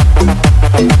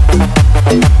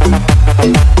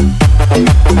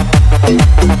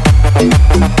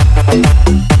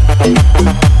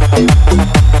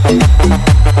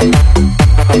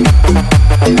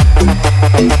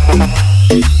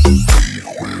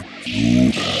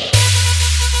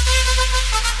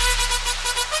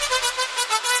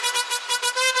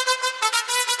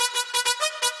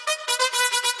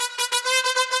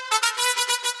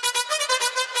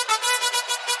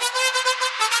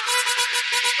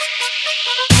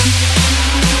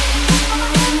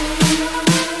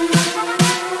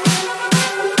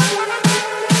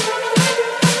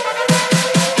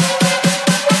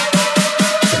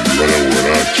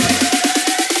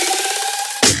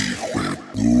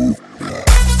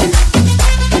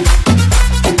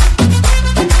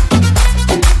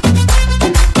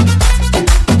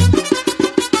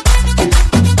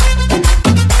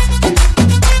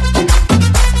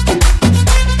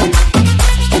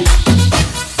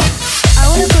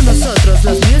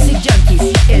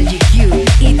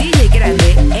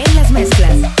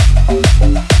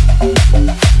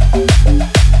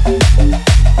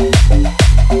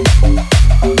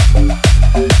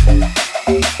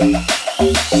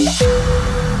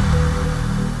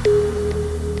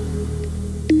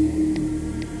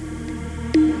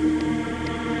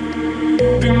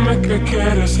 Dime qué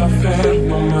quieres hacer,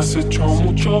 no me has hecho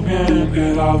mucho bien.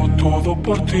 He dado todo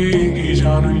por ti y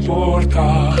ya no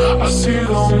importa. Ha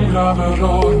sido un grave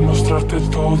error mostrarte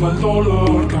todo el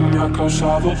dolor que me ha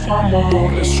causado tu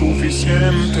amor. Es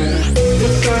suficiente. Yo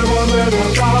te voy de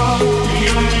verdad y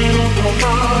un minuto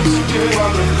más quiero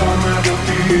alejarme de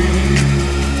ti.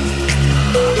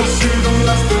 Ha sido un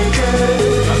lastre que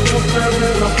me ha hecho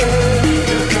perder la fe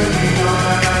que tenía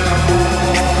el amor.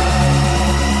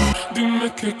 Dime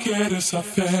qué quieres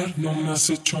hacer, no me has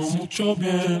hecho mucho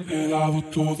bien. He dado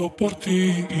todo por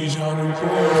ti y ya no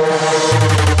importa.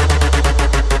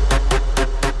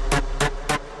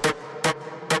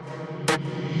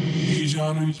 Y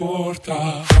ya no importa.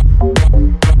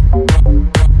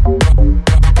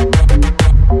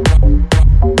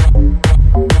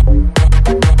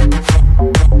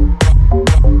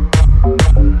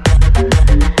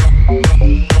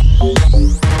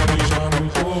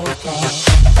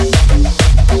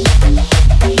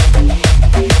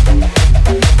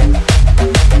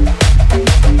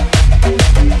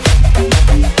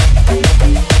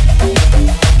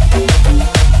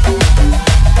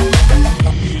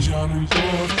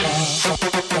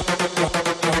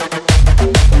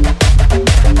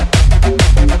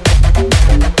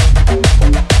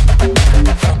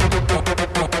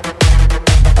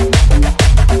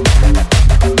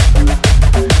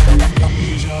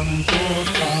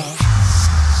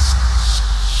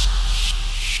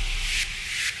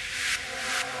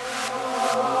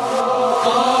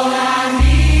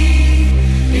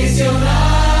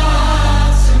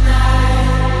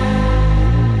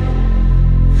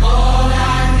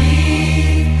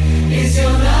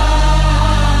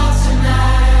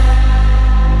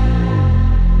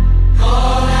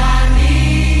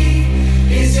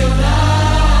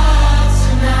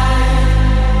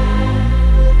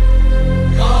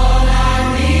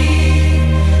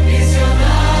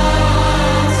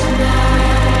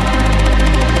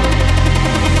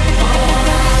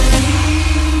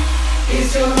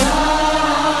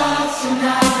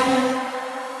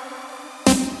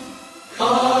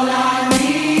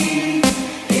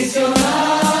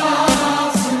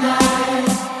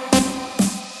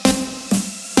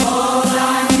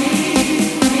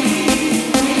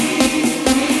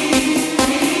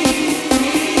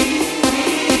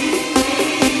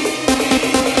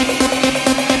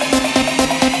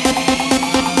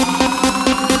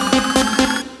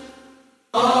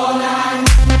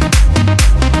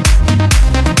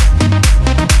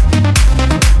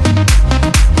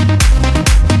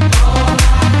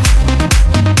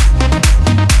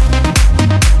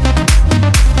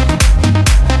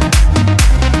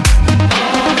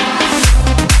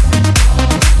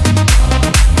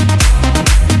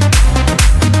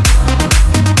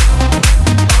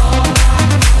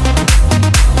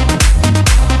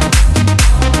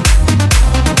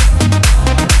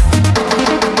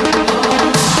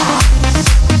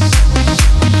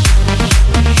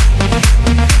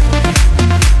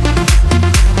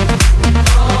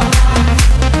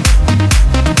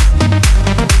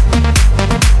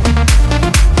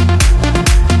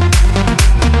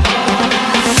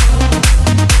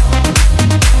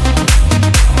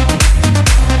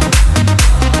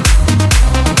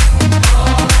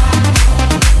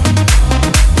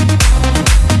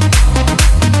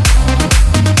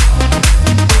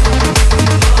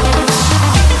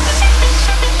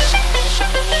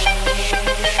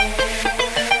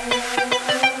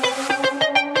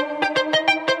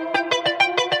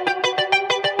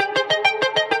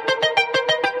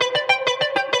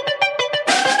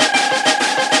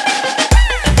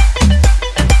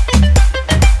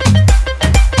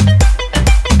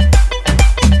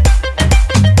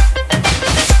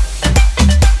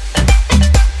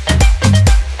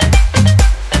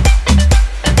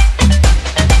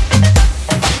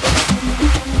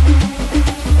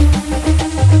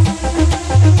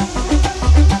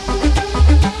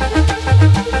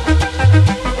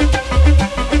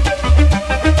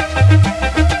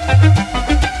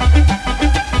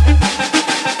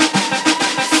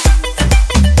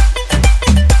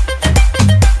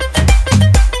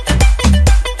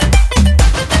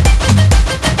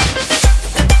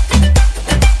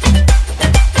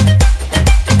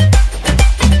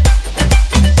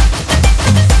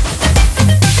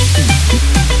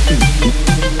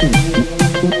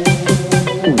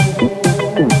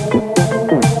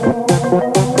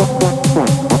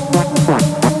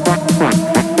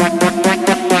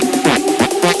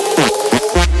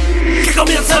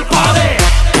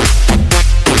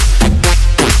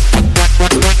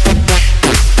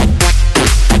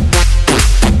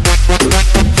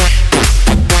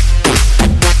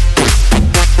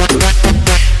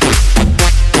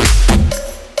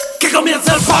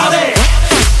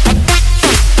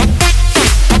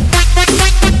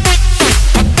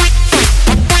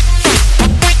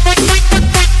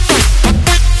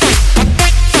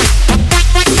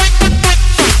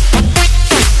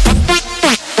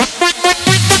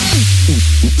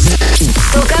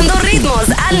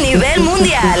 al nivel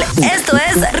mundial. Esto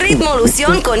es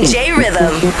Ritmolución con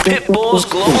J-Rhythm. Pitbull's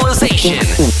Globalization,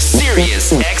 Sirius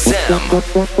XM.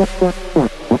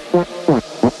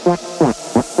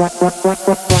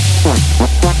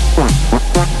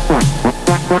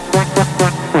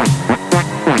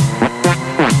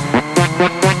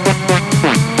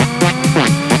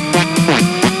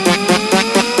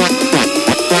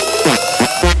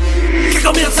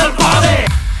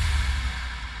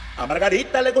 A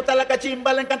Margarita le gusta la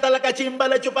cachimba, le encanta la cachimba,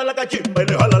 le chupa la cachimba y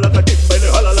le jala la cachimba, y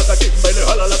le jala la cachimba, y le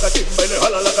jala la cachimba, y le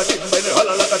jala la cachimba, y le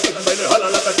jala la cachimba, y le jala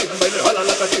la cachimba, y le jala la cachimba, y le jala la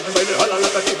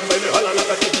cachimba, y le jala la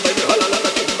cachimba, y le jala la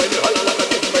cachimba, y le jala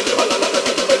la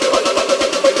cachimba, y le jala la cachimba, y le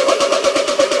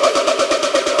jala la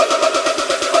cachimba, y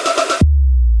le jala la cachimba.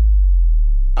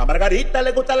 A Margarita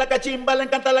le gusta la cachimba, le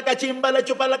encanta la cachimba, le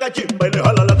chupa la cachimba, y le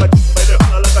jala la cachimba, y le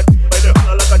jala la cachimba, y le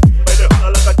jala la cachimba, y le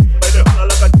jala la cachimba, y le jala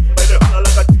la cachimba.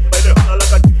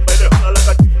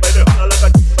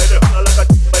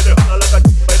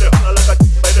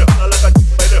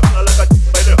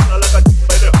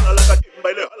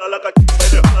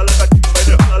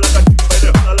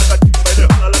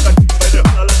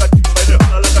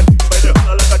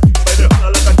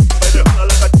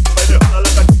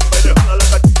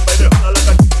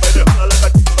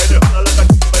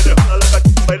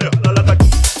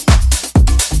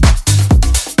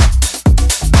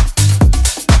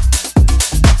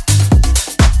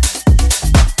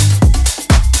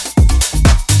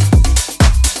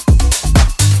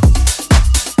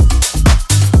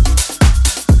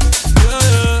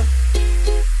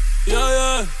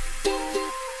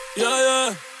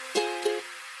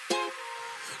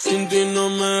 Sin ti no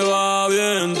me va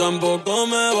bien, tampoco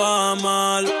me va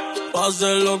mal.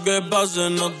 Pase lo que pase,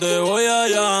 no te voy a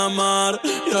llamar.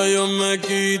 Ya yo me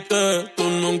quité, tú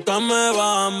nunca me vas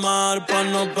a amar. Pa'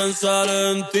 no pensar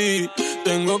en ti,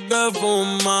 tengo que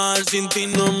fumar. Sin ti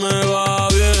no me va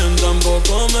bien,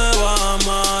 tampoco me va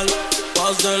mal.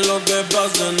 Pase lo que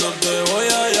pase, no te voy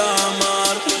a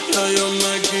llamar. Ya yo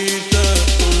me quité,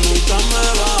 tú nunca me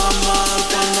vas a amar.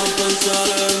 Pa' no pensar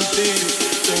en ti,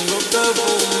 tengo que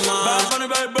fumar. Bad Bunny,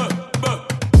 baby.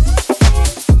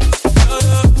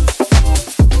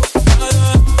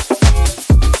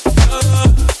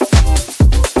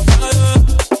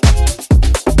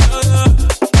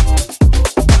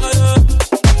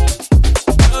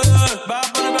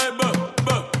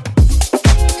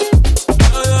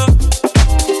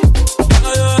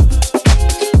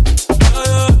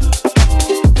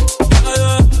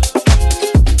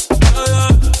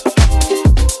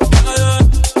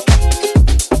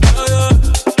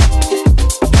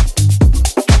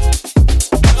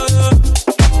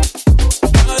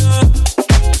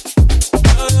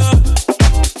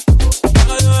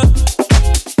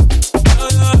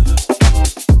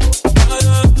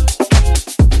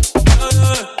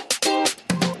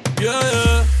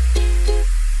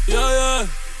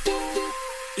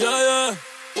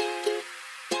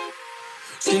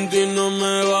 Sin ti no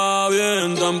me va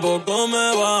bien, tampoco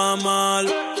me va mal.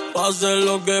 Pase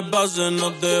lo que pase,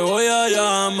 no te voy a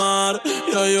llamar.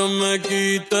 Ya yo me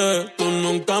quité, tú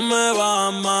nunca me vas a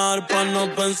amar. Pa'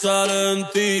 no pensar en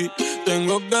ti,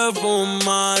 tengo que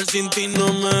fumar. Sin ti no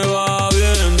me va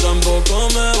bien, tampoco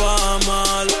me va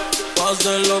mal.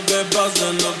 Pase lo que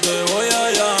pase, no te voy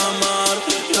a llamar.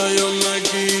 Ya yo me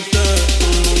quité, tú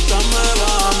nunca me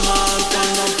vas a amar. Pa'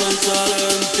 no pensar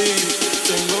en ti,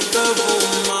 tengo que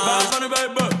fumar. Bad Bunny,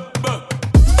 baby.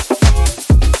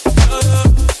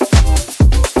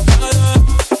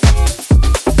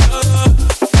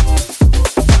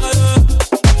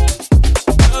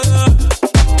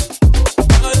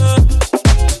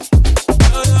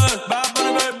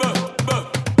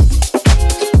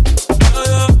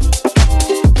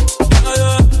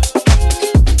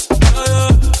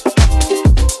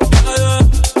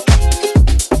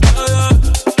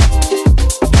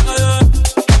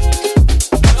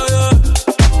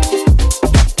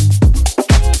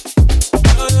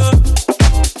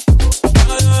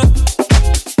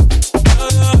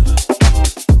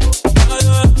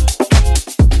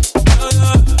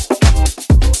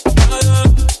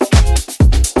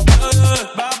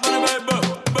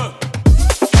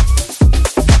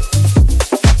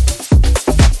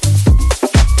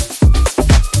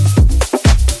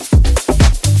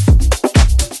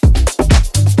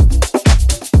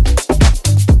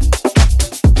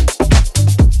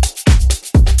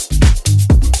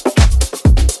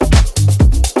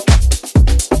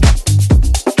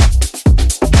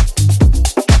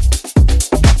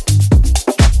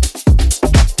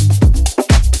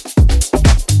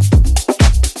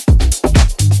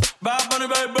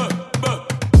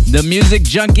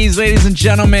 Junkies, ladies and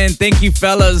gentlemen. Thank you,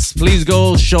 fellas. Please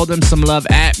go show them some love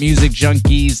at Music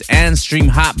Junkies and stream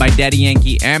Hot by Daddy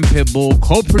Yankee and Pitbull,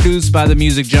 co-produced by the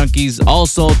Music Junkies.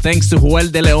 Also, thanks to Joel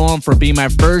De Leon for being my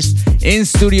first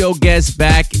in-studio guest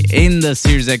back in the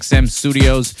Sirius XM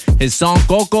studios. His song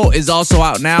Coco is also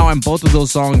out now, and both of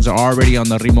those songs are already on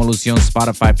the Ritmolucion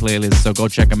Spotify playlist, so go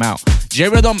check them out.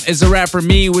 J-Rhythm is a wrap for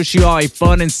me. Wish you all a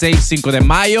fun and safe Cinco de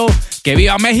Mayo. Que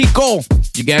viva Mexico!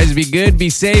 You guys be good, be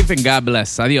safe, and God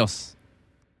bless. Adios.